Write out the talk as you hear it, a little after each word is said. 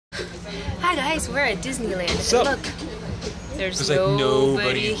Hi guys, we're at Disneyland. So, look, there's like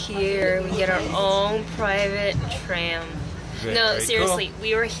nobody here. We get our own private tram. No, seriously, cool.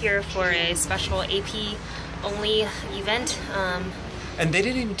 we were here for a special AP only event. And they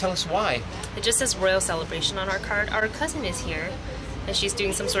didn't even tell us why. It just says Royal Celebration on our card. Our cousin is here, and she's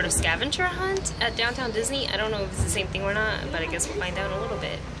doing some sort of scavenger hunt at Downtown Disney. I don't know if it's the same thing or not, but I guess we'll find out in a little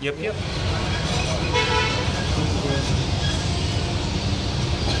bit. Yep.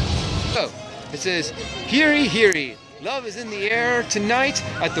 Oh, it says, "Heary, heary, love is in the air tonight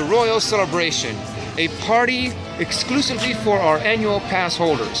at the Royal Celebration, a party exclusively for our annual pass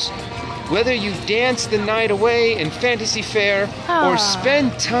holders. Whether you dance the night away in Fantasy Fair or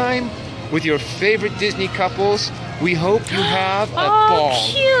spend time with your favorite Disney couples, we hope you have a ball."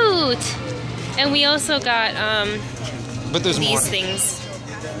 Oh, cute! And we also got But there's these more. things.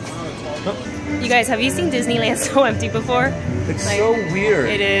 You guys, have you seen Disneyland so empty before? It's so weird.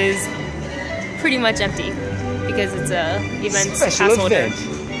 It is pretty much empty because it's a event Special pass holder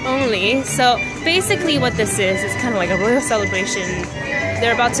event. only. So basically what this is kind of like a royal celebration.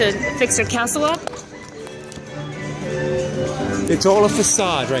 They're about to fix their castle up It's all a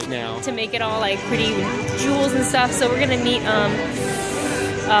facade right now. to make it all like pretty with jewels and stuff. So we're gonna meet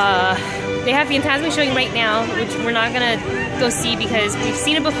they have Fantasmic showing right now, which we're not gonna go see because we've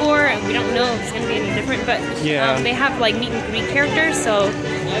seen it before and we don't know if it's gonna be any different. But Yeah. they have like meet and greet characters. So we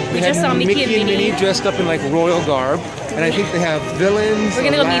They just had saw Mickey and Minnie. dressed up in like royal garb, and I think they have villains. We're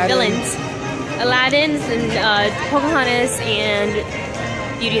gonna go meet Aladdin. villains. Aladdin's and Pocahontas and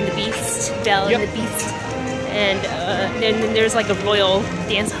Beauty and the Beast, Belle and the Beast. And then there's like a royal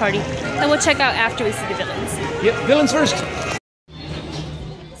dance party that we'll check out after we see the villains. Yep, villains first.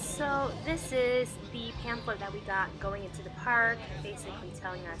 So this is the pamphlet that we got going into the park, basically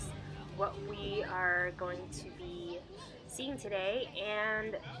telling us what we are going to be seeing today,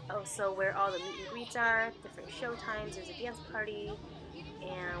 and also where all the meet and greets are, different show times, there's a dance party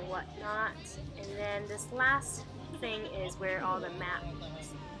and whatnot. And then this last thing is where all the map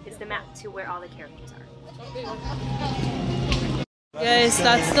is, the map to where all the characters are. Guys,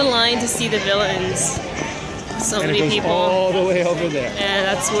 that's the line to see the villains. So And many it goes people. all the way over there. And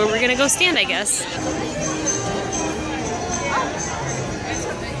that's where we're gonna go stand, I guess.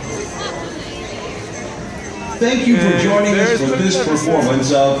 Thank you for joining us for this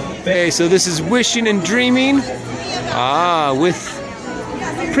performance of... Okay, so this is Wishing and Dreaming. With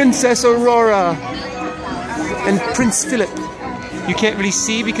Princess Aurora and Prince Philip. You can't really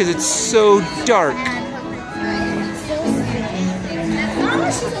see because it's so dark.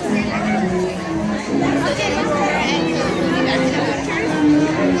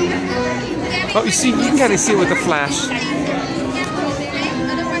 Oh, you see, you can kind of see it with the flash.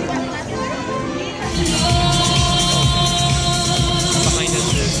 Behind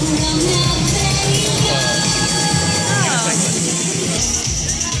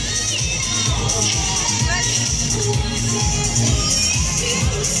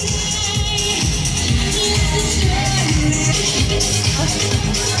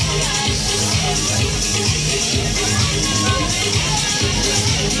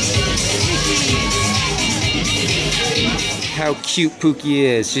How cute Pookie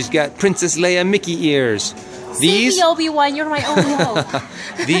is. She's got Princess Leia Mickey ears. These Obi-Wan, you're my only hope.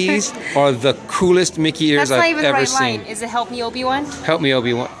 These are the coolest Mickey ears That's not I've even the ever right seen. line. Is it help me, Obi-Wan? Help me,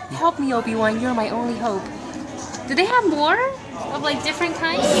 Obi-Wan. Help me, Obi-Wan, you're my only hope. Do they have more of like different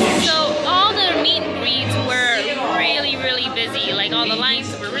kinds? So all the meet and greets were really busy. Like all the lines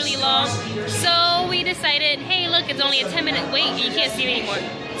were really long. So we decided, hey look, it's only a 10-minute wait and you can't see me anymore.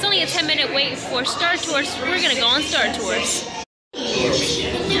 It's only a 10-minute wait for Star Tours. We're gonna go on Star Tours. Excuse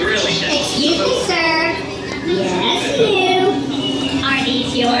me, sir. Yes, you. Are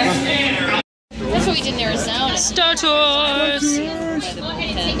these yours? That's what we did in Arizona. Star Tours!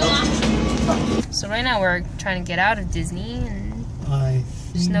 So right now we're trying to get out of Disney and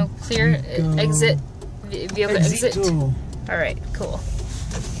there's no clear exit, vehicle exit. Alright, cool.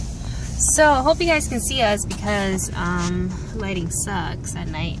 So I hope you guys can see us because lighting sucks at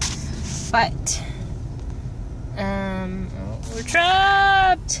night. But we're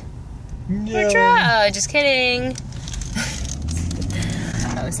trapped! No. We're trapped! Oh, just kidding.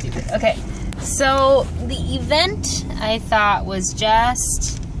 That was stupid. Okay, so the event I thought was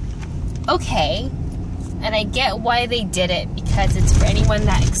just okay, and I get why they did it because it's for anyone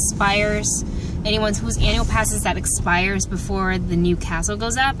that expires, anyone whose annual passes that expires before the new castle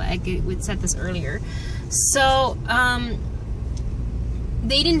goes up. We said this earlier. So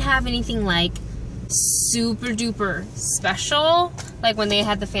they didn't have anything like super duper special, like when they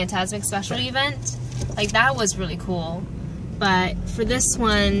had the Fantasmic special event. Like that was really cool. but for this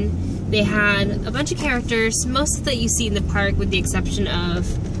one, they had a bunch of characters, most that you see in the park, with the exception of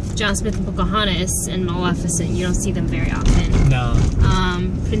John Smith and Pocahontas and Maleficent. You don't see them very often. No.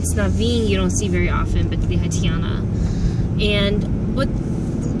 Prince Naveen you don't see very often, but they had Tiana. And what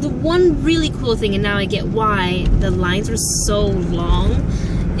the one really cool thing, and now I get why the lines were so long,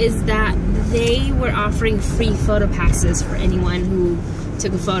 is that they were offering free photo passes for anyone who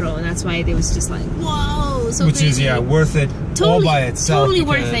took a photo, and that's why they was just like, whoa, so Which crazy. is, worth it all by itself. Totally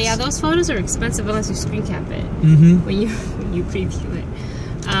worth it. Yeah, those photos are expensive unless you screen cap it when you preview it.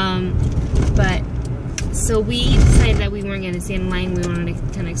 But so we decided that we weren't going to stay in line. We wanted to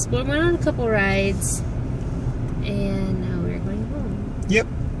kind of explore. We went on a couple rides, and now we're going home. Yep.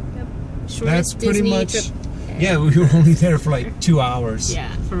 Shortest That's pretty Disney much. trip. Yeah, we were only there for like 2 hours.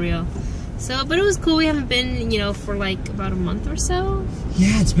 Yeah, for real. So, but it was cool. We haven't been, for like about a month or so.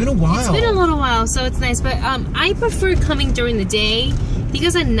 Yeah, it's been a while. It's been a little while, so it's nice. But I prefer coming during the day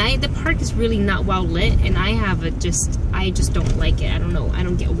because at night the park is really not well lit, and I just don't like it. I don't know. I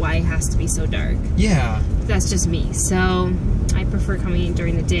don't get why it has to be so dark. Yeah. That's just me. So I prefer coming in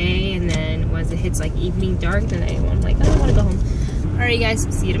during the day, and then once it hits like evening dark, then I'm like, oh, I want to go home. All right, guys.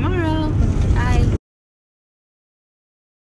 See you tomorrow.